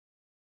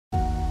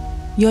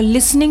You're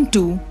listening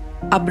to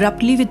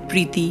Abruptly with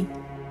Preeti,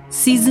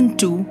 Season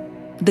 2,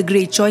 The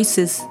Great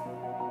Choices.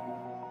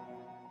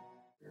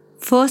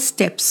 First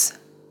steps.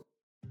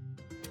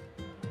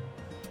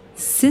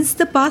 Since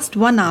the past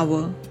 1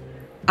 hour,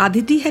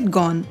 Aditi had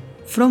gone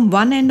from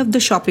one end of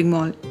the shopping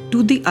mall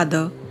to the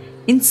other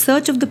in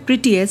search of the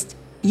prettiest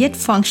yet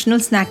functional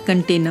snack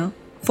container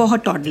for her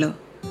toddler.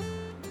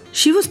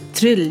 She was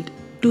thrilled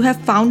to have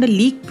found a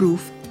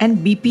leak-proof and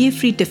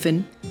BPA-free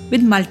tiffin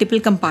with multiple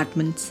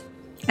compartments.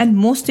 And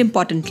most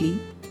importantly,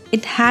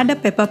 it had a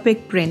Peppa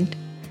Pig print,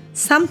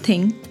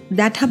 something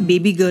that her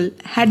baby girl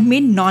had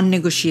made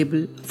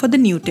non-negotiable for the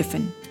new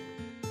tiffin.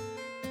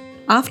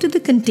 After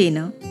the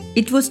container,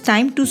 it was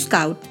time to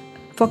scout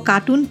for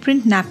cartoon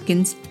print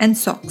napkins and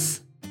socks.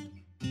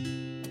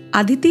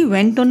 Aditi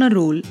went on a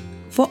roll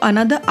for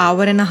another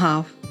hour and a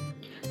half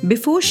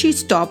before she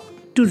stopped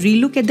to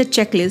relook at the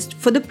checklist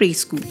for the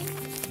preschool.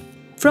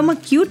 From a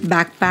cute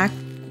backpack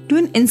to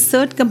an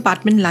insert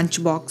compartment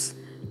lunchbox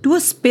to a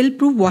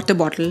spill-proof water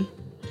bottle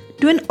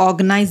to an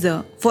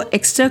organizer for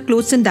extra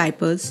clothes and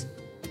diapers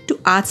to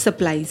art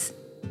supplies,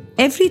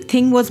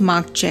 everything was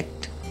marked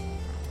checked.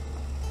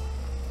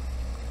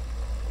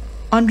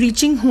 On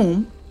reaching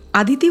home,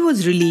 Aditi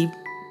was relieved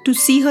to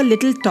see her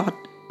little tot,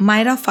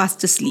 Myra,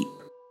 fast asleep.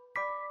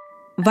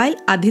 While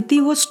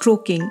Aditi was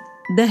stroking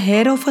the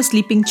hair of her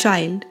sleeping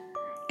child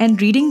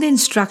and reading the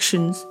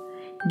instructions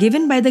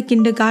given by the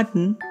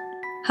kindergarten,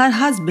 her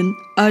husband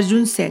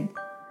Arjun said,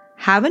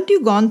 "Haven't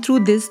you gone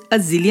through this a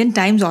zillion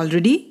times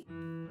already?"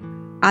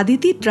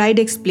 Aditi tried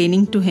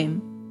explaining to him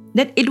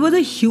that it was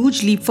a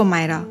huge leap for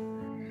Myra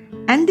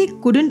and they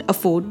couldn't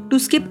afford to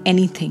skip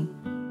anything.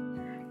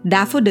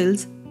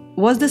 Daffodils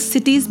was the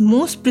city's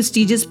most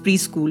prestigious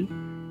preschool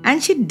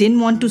and she didn't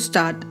want to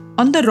start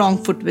on the wrong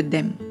foot with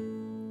them.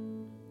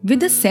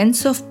 With a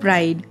sense of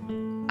pride,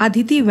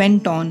 Aditi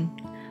went on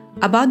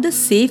about the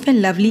safe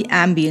and lovely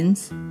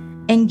ambience,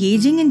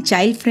 engaging in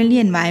child-friendly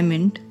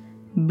environment,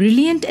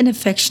 brilliant and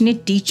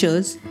affectionate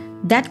teachers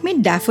that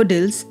made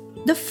Daffodils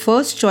the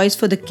first choice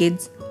for the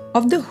kids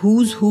of the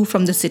who's who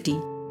from the city.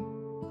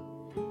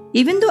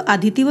 Even though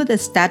Aditi was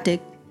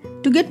ecstatic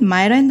to get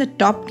Myra in the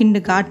top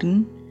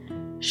kindergarten,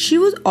 she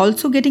was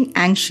also getting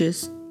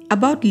anxious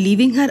about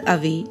leaving her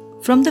away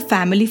from the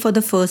family for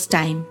the first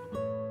time.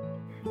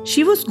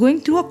 She was going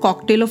through a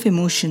cocktail of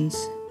emotions,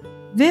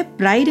 where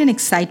pride and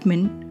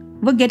excitement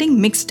were getting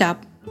mixed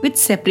up with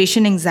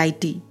separation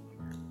anxiety,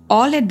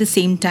 all at the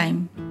same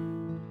time.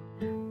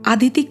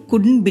 Aditi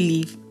couldn't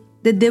believe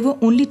that there were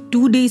only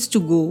 2 days to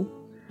go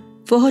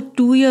for her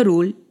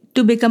 2-year-old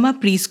to become a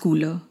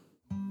preschooler.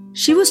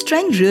 She was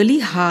trying really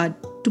hard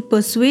to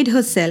persuade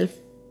herself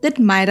that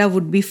Myra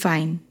would be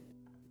fine.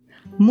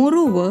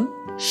 Moreover,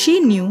 she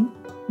knew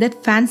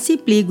that fancy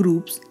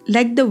playgroups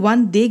like the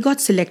one they got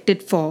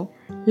selected for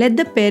let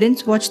the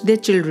parents watch their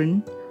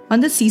children on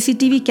the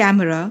CCTV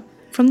camera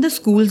from the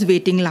school's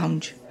waiting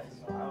lounge.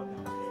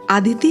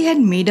 Aditi had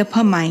made up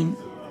her mind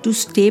to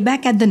stay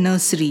back at the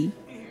nursery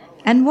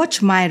and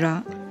watch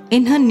Myra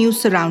in her new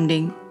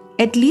surrounding,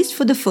 at least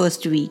for the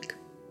first week.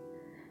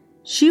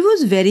 She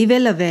was very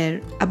well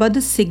aware about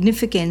the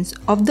significance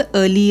of the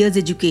early years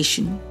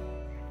education,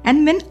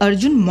 and when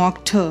Arjun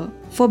mocked her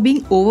for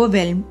being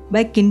overwhelmed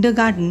by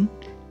kindergarten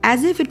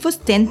as if it was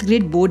 10th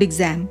grade board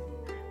exam,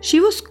 she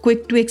was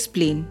quick to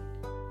explain,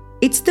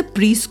 "It's the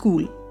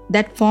preschool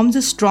that forms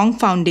a strong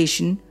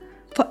foundation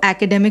for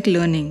academic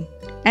learning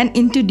and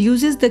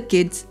introduces the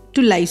kids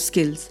to life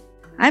skills.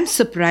 I'm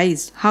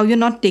surprised how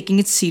you're not taking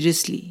it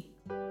seriously."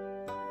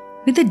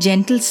 With a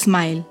gentle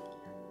smile,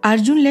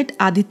 Arjun let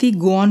Aditi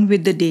go on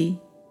with the day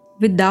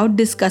without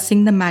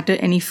discussing the matter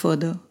any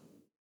further.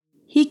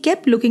 He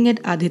kept looking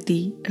at Aditi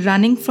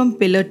running from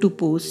pillar to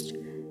post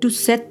to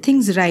set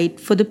things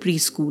right for the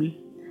preschool.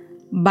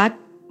 But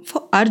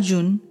for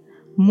Arjun,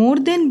 more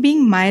than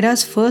being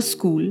Myra's first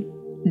school,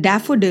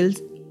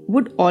 Daffodils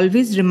would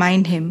always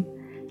remind him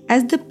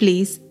as the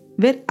place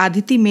where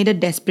Aditi made a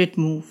desperate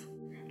move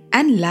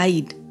and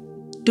lied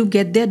to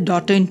get their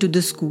daughter into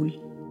the school.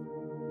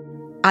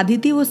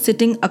 Aditi was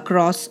sitting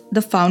across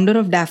the founder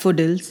of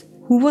Daffodils,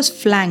 who was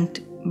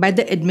flanked by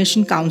the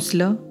admission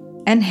counselor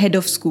and head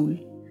of school.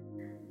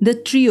 The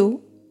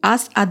trio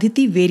asked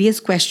Aditi various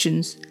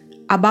questions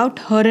about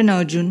her and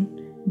Arjun,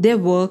 their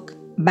work,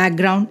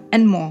 background,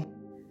 and more.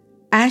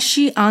 As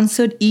she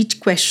answered each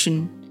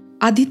question,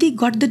 Aditi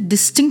got the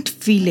distinct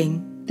feeling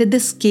that the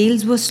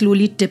scales were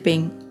slowly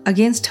tipping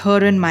against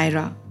her and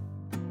Myra.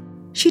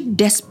 She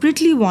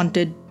desperately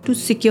wanted to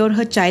secure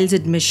her child's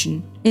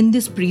admission in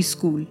this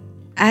preschool,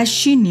 as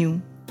she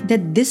knew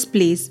that this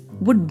place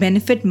would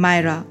benefit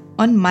Myra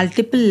on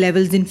multiple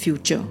levels in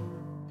future.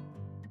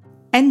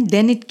 And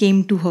then it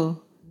came to her.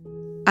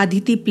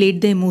 Aditi played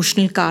the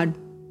emotional card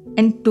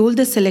and told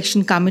the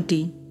selection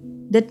committee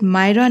that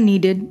Myra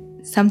needed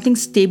something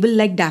stable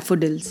like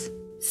Daffodils,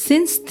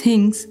 since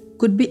things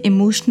could be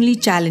emotionally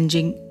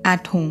challenging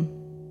at home.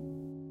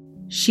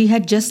 She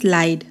had just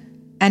lied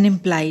and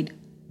implied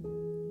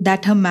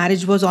that her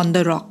marriage was on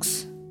the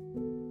rocks.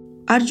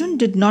 Arjun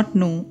did not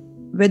know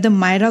whether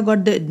Myra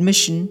got the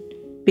admission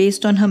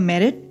based on her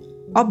merit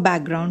or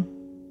background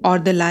or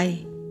the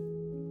lie.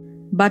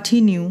 But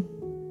he knew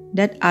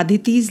that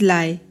Aditi's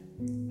lie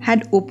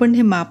had opened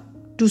him up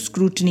to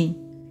scrutiny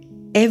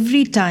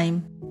every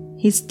time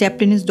he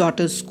stepped in his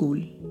daughter's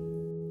school,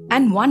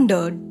 and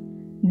wondered,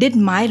 did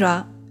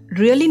Myra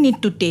really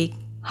need to take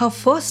her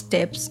first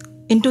steps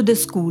into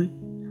this school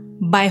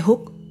by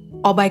hook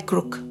or by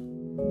crook?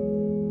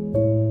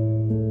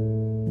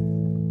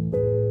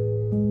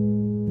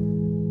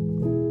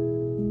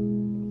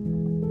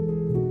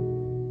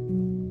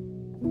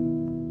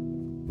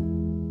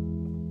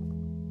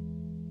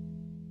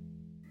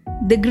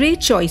 The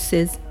Great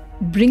Choices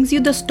brings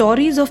you the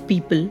stories of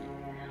people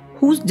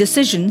whose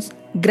decisions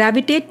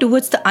gravitate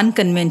towards the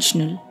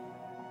unconventional.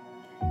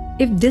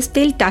 If this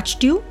tale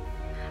touched you,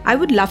 I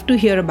would love to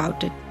hear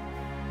about it.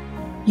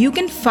 You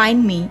can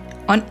find me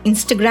on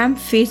Instagram,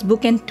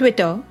 Facebook and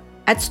Twitter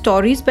at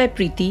Stories by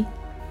Preeti,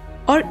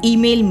 or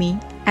email me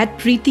at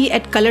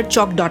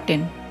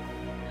preeti@coloredchalk.in.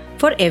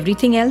 For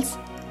everything else,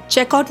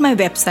 check out my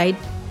website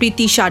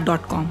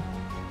preetishah.com.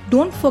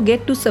 Don't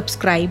forget to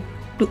subscribe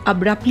to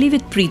Abruptly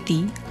with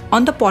Preeti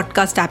on the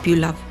podcast app you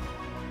love.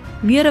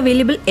 We are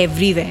available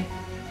everywhere.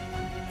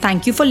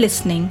 Thank you for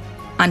listening.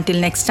 Until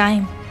next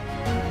time.